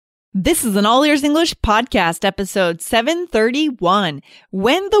This is an All Ears English podcast, episode 731.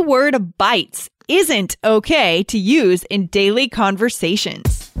 When the word bites isn't okay to use in daily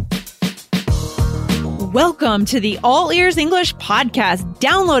conversations. Welcome to the All Ears English podcast,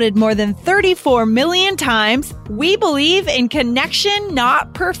 downloaded more than 34 million times. We believe in connection,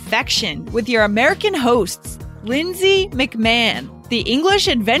 not perfection, with your American hosts, Lindsay McMahon, the English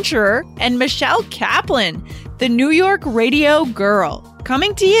adventurer, and Michelle Kaplan, the New York radio girl.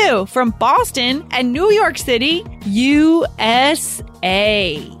 Coming to you from Boston and New York City, USA.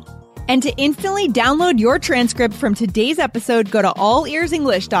 And to instantly download your transcript from today's episode, go to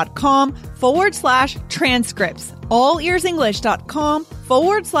allearsenglish.com/transcripts.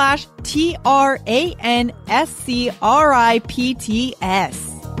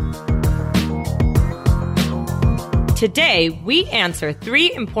 Today, we answer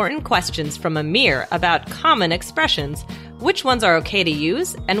 3 important questions from Amir about common expressions. Which ones are okay to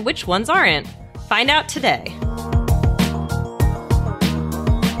use and which ones aren't? Find out today.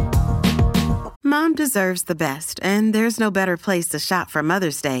 Mom deserves the best, and there's no better place to shop for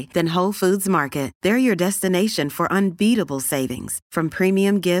Mother's Day than Whole Foods Market. They're your destination for unbeatable savings, from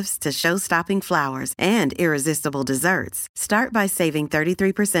premium gifts to show-stopping flowers and irresistible desserts. Start by saving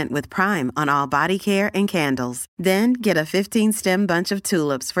 33% with Prime on all body care and candles. Then get a 15-stem bunch of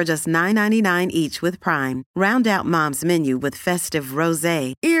tulips for just $9.99 each with Prime. Round out Mom's menu with festive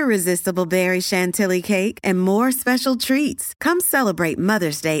rosé, irresistible berry chantilly cake, and more special treats. Come celebrate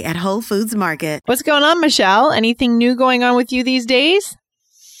Mother's Day at Whole Foods Market. What's going on, Michelle? Anything new going on with you these days?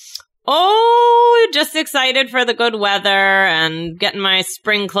 Oh, just excited for the good weather and getting my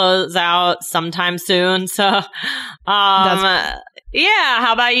spring clothes out sometime soon. So, yeah,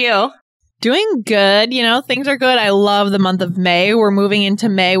 how about you? Doing good. You know, things are good. I love the month of May. We're moving into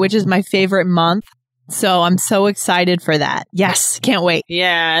May, which is my favorite month. So I'm so excited for that. Yes, can't wait.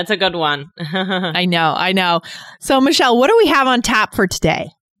 Yeah, it's a good one. I know. So, Michelle, what do we have on tap for today?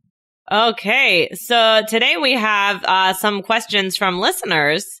 Okay, so today we have some questions from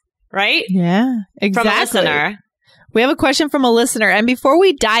listeners, right? Yeah, exactly. From a listener. We have a question from a listener. And before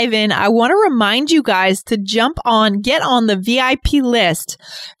we dive in, I want to remind you guys to get on the VIP list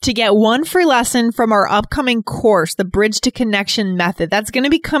to get one free lesson from our upcoming course, the Bridge to Connection Method. That's going to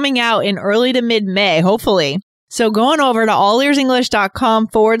be coming out in early to mid-May, hopefully. So going over to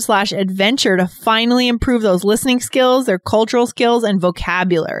allearsenglish.com/adventure to finally improve those listening skills, their cultural skills, and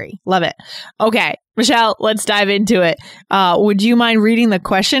vocabulary. Love it. Okay, Michelle, let's dive into it. Would you mind reading the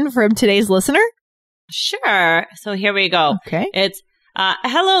question from today's listener? Sure. So here we go. Okay. It's,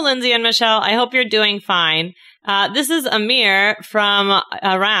 hello, Lindsay and Michelle. I hope you're doing fine. This is Amir from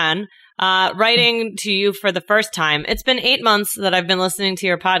Iran. Writing to you for the first time. It's been 8 months that I've been listening to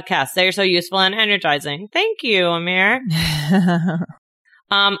your podcast. They're so useful and energizing. Thank you, Amir.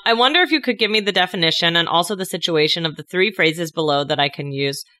 I wonder if you could give me the definition and also the situation of the 3 phrases below that I can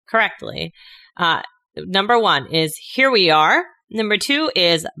use correctly. Number 1 is, here we are. Number 2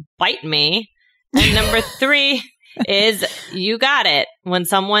 is, bite me. And number 3 is, you got it. When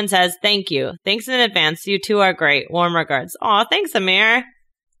someone says, thank you. Thanks in advance. You two are great. Warm regards. Aw, thanks, Amir.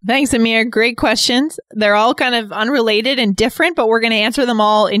 Thanks, Amir. Great questions. They're all kind of unrelated and different, but we're going to answer them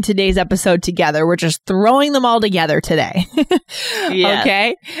all in today's episode together. We're just throwing them all together today. Yes.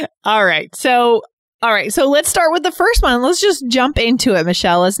 Okay. All right. So let's start with the first one. Let's just jump into it,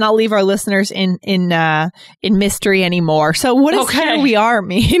 Michelle. Let's not leave our listeners in mystery anymore. So what does here we are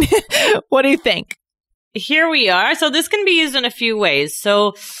mean? What do you think? Here we are. So this can be used in a few ways.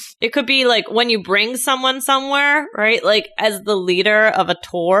 So it could be like when you bring someone somewhere, right? Like as the leader of a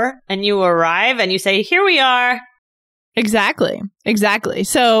tour and you arrive and you say, here we are. Exactly.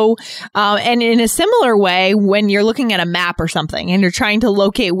 So, and in a similar way, when you're looking at a map or something and you're trying to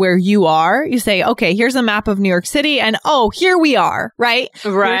locate where you are, you say, okay, here's a map of New York City and here we are, right?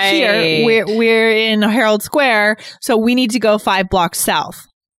 Right. We're in Herald Square. So we need to go 5 blocks south.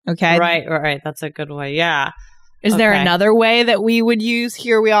 Okay. Right. That's a good way. Yeah. Is there another way that we would use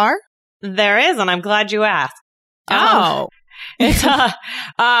here we are? There is, and I'm glad you asked. It's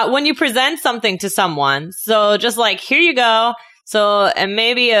when you present something to someone. So just like, here you go. So, and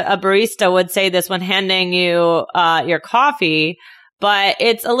maybe a barista would say this when handing you your coffee, but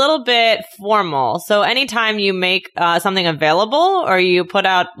it's a little bit formal. So anytime you make something available or you put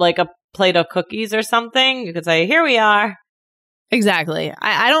out like a plate of cookies or something, you could say, here we are. Exactly.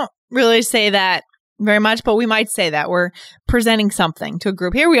 I don't really say that very much, but we might say that we're presenting something to a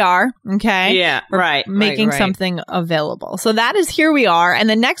group. Here we are. Okay. Yeah. We're making something available. So that is here we are. And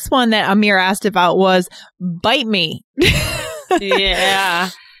the next one that Amir asked about was bite me.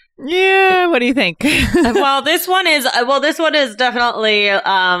 Yeah. Yeah, what do you think? Well, this one is definitely,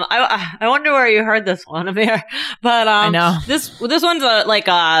 I wonder where you heard this one, Amir. But, I know. This one's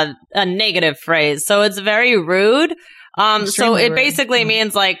a negative phrase. So it's very rude. So it basically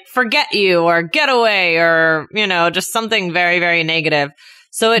means like, forget you or get away or, just something very, very negative.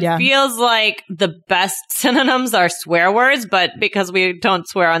 So it feels like the best synonyms are swear words, but because we don't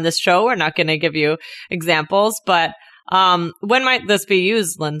swear on this show, we're not going to give you examples. But when might this be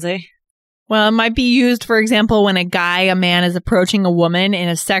used, Lindsay? Well, it might be used, for example, when a man is approaching a woman in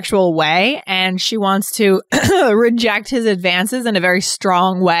a sexual way and she wants to reject his advances in a very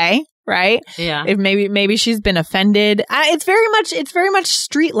strong way, right? Yeah. If maybe she's been offended. It's very much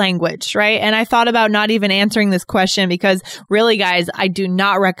street language, right? And I thought about not even answering this question because really, guys, we do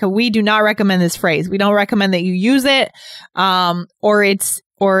not recommend this phrase. We don't recommend that you use it, or its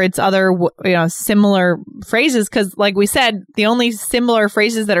other, similar phrases. Cause like we said, the only similar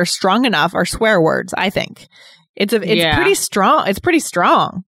phrases that are strong enough are swear words, I think. It's pretty strong. It's pretty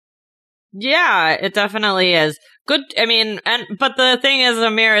strong. Yeah, it definitely is. Good. I mean, but the thing is,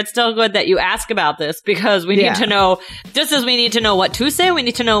 Amir, it's still good that you ask about this because we need to know, just as we need to know what to say, we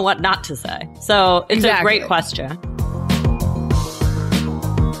need to know what not to say. So it's a great question.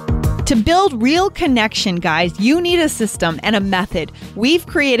 To build real connection, guys, you need a system and a method. We've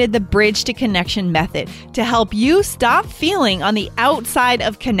created the Bridge to Connection method to help you stop feeling on the outside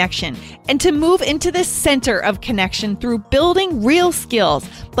of connection and to move into the center of connection through building real skills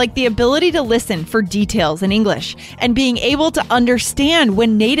like the ability to listen for details in English and being able to understand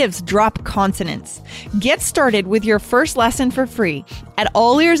when natives drop consonants. Get started with your first lesson for free at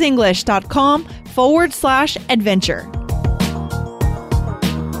allearsenglish.com/adventure.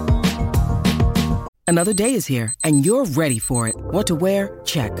 Another day is here, and you're ready for it. What to wear?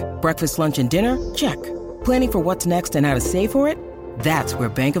 Check. Breakfast, lunch, and dinner? Check. Planning for what's next and how to save for it? That's where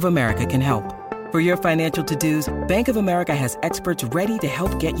Bank of America can help. For your financial to-dos, Bank of America has experts ready to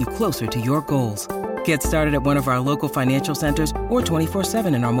help get you closer to your goals. Get started at one of our local financial centers or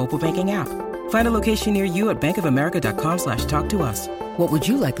 24/7 in our mobile banking app. Find a location near you at bankofamerica.com/talktous. What would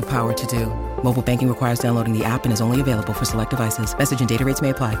you like the power to do? Mobile banking requires downloading the app and is only available for select devices. Message and data rates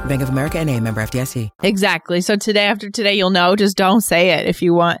may apply. Bank of America NA, member FDIC. Exactly. So after today, you'll know, just don't say it if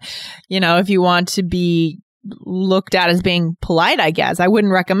you want to be looked at as being polite, I guess. I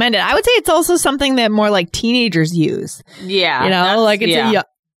wouldn't recommend it. I would say it's also something that more like teenagers use. Yeah. Like it's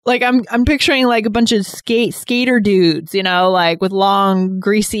I'm picturing like a bunch of skater dudes, like with long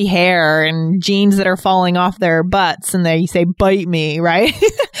greasy hair and jeans that are falling off their butts, and they say "bite me," right?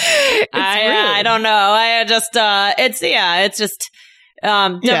 I don't know. It's just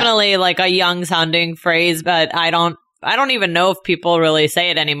definitely like a young sounding phrase, but I don't even know if people really say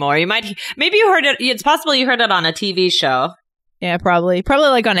it anymore. Maybe you heard it. It's possible you heard it on a TV show. Yeah, probably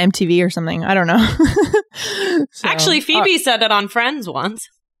like on MTV or something. I don't know. Actually, Phoebe said it on Friends once.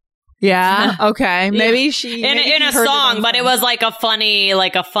 Yeah. Okay. Maybe she in a song, but it was like a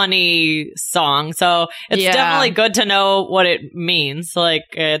funny song. So it's definitely good to know what it means. Like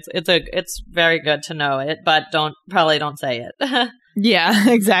it's very good to know it, but don't say it. Yeah,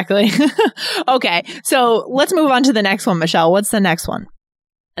 exactly. Okay. So let's move on to the next one, Michelle. What's the next one?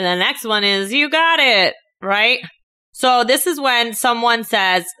 And the next one is you got it, right? So this is when someone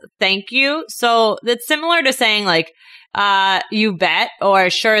says thank you. So it's similar to saying like, you bet, or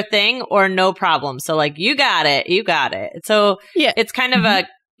sure thing, or no problem. So like, you got it. So it's kind of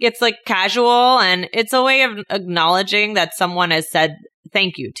it's like casual, and it's a way of acknowledging that someone has said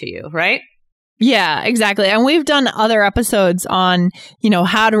thank you to you, right? Yeah, exactly. And we've done other episodes on,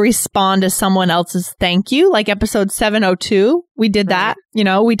 how to respond to someone else's thank you, like episode 702. We did that.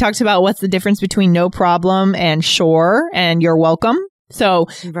 We talked about what's the difference between no problem and sure and you're welcome. So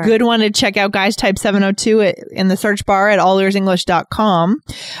good one to check out, guys. Type 702 in the search bar at allearsenglish.com.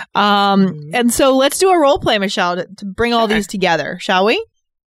 And so let's do a role play, Michelle, to bring all these together, shall we?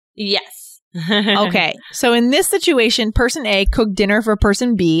 Yes. Okay. So in this situation, person A cooked dinner for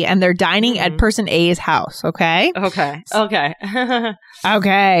person B, and they're dining at person A's house. Okay. Okay.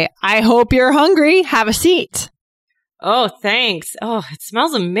 Okay. I hope you're hungry. Have a seat. Oh, thanks. Oh, it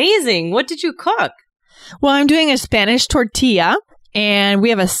smells amazing. What did you cook? Well, I'm doing a Spanish tortilla. And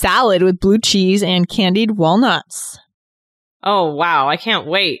we have a salad with blue cheese and candied walnuts. Oh, wow. I can't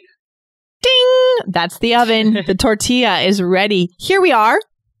wait. Ding! That's the oven. The tortilla is ready. Here we are.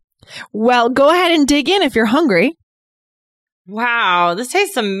 Well, go ahead and dig in if you're hungry. Wow. This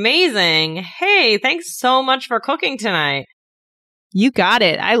tastes amazing. Hey, thanks so much for cooking tonight. You got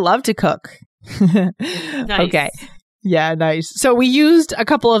it. I love to cook. Nice. Okay. Yeah, nice. So we used a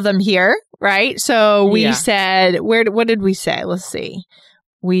couple of them here, right? So we said, what did we say? Let's see.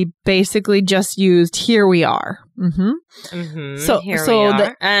 We basically just used here we are. So here we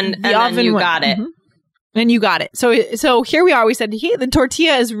are. And then you got it. And you got it. So here we are. We said, hey, the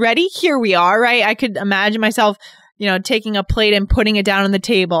tortilla is ready. Here we are, right? I could imagine myself, taking a plate and putting it down on the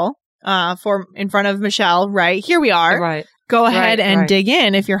table in front of Michelle, right? Here we are. Right. Go ahead and dig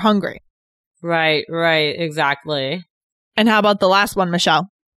in if you're hungry. Right, exactly. And how about the last one, Michelle?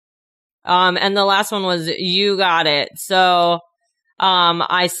 And the last one was you got it. So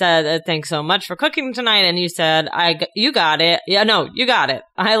I said, thanks so much for cooking tonight. And you said, you got it. Yeah, no, you got it.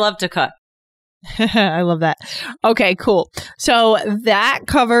 I love to cook. I love that. Okay, cool. So that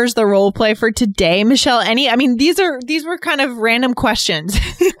covers the role play for today. Michelle, these were kind of random questions.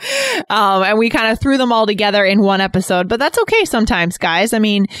 And we kind of threw them all together in one episode, but that's okay sometimes, guys.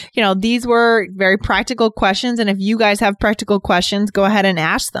 These were very practical questions. And if you guys have practical questions, go ahead and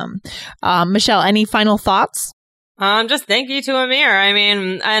ask them. Michelle, any final thoughts? Just thank you to Amir.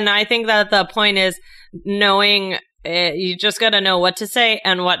 And I think that the point is knowing you just got to know what to say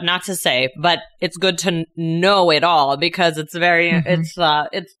and what not to say, but it's good to know it all because it's very, it's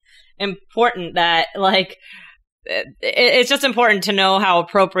important that it's just important to know how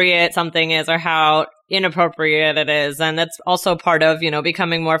appropriate something is or how inappropriate it is. And that's also part of,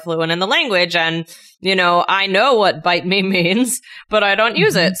 becoming more fluent in the language. And, I know what bite me means, but I don't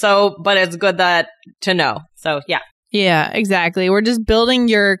use it. So, but it's good to know. So, yeah. Yeah, exactly. We're just building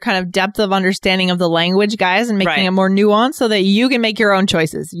your kind of depth of understanding of the language, guys, and making it more nuanced so that you can make your own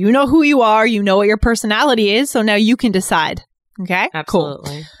choices. You know who you are. You know what your personality is. So now you can decide. Okay?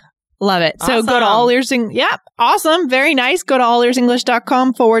 Absolutely. Cool. Love it. So go to All Ears. Yeah, awesome. Very nice. Go to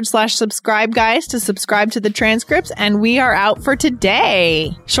allearsenglish.com/subscribe, guys, to subscribe to the transcripts. And we are out for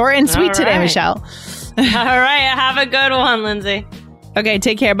today. Short and sweet today, Michelle. All right. Have a good one, Lindsay. Okay.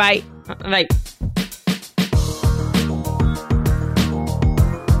 Take care. Bye. Bye.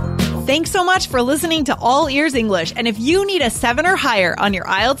 Thanks so much for listening to All Ears English. And if you need a 7 or higher on your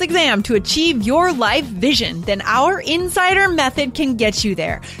IELTS exam to achieve your life vision, then our Insider Method can get you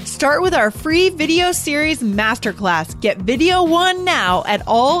there. Start with our free video series masterclass. Get video 1 now at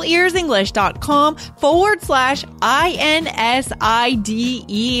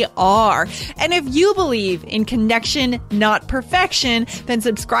allearsenglish.com/INSIDER. And if you believe in connection, not perfection, then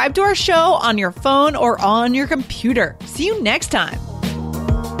subscribe to our show on your phone or on your computer. See you next time.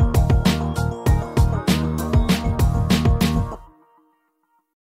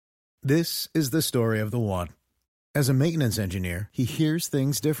 This is the story of the one. As a maintenance engineer, he hears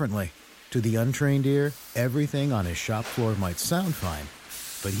things differently. To the untrained ear, everything on his shop floor might sound fine,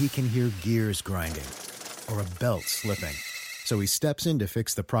 but he can hear gears grinding or a belt slipping. So he steps in to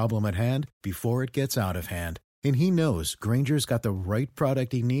fix the problem at hand before it gets out of hand. And he knows Grainger's got the right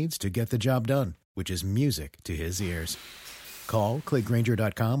product he needs to get the job done, which is music to his ears. Call, click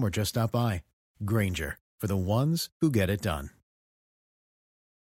Grainger.com, or just stop by. Grainger, for the ones who get it done.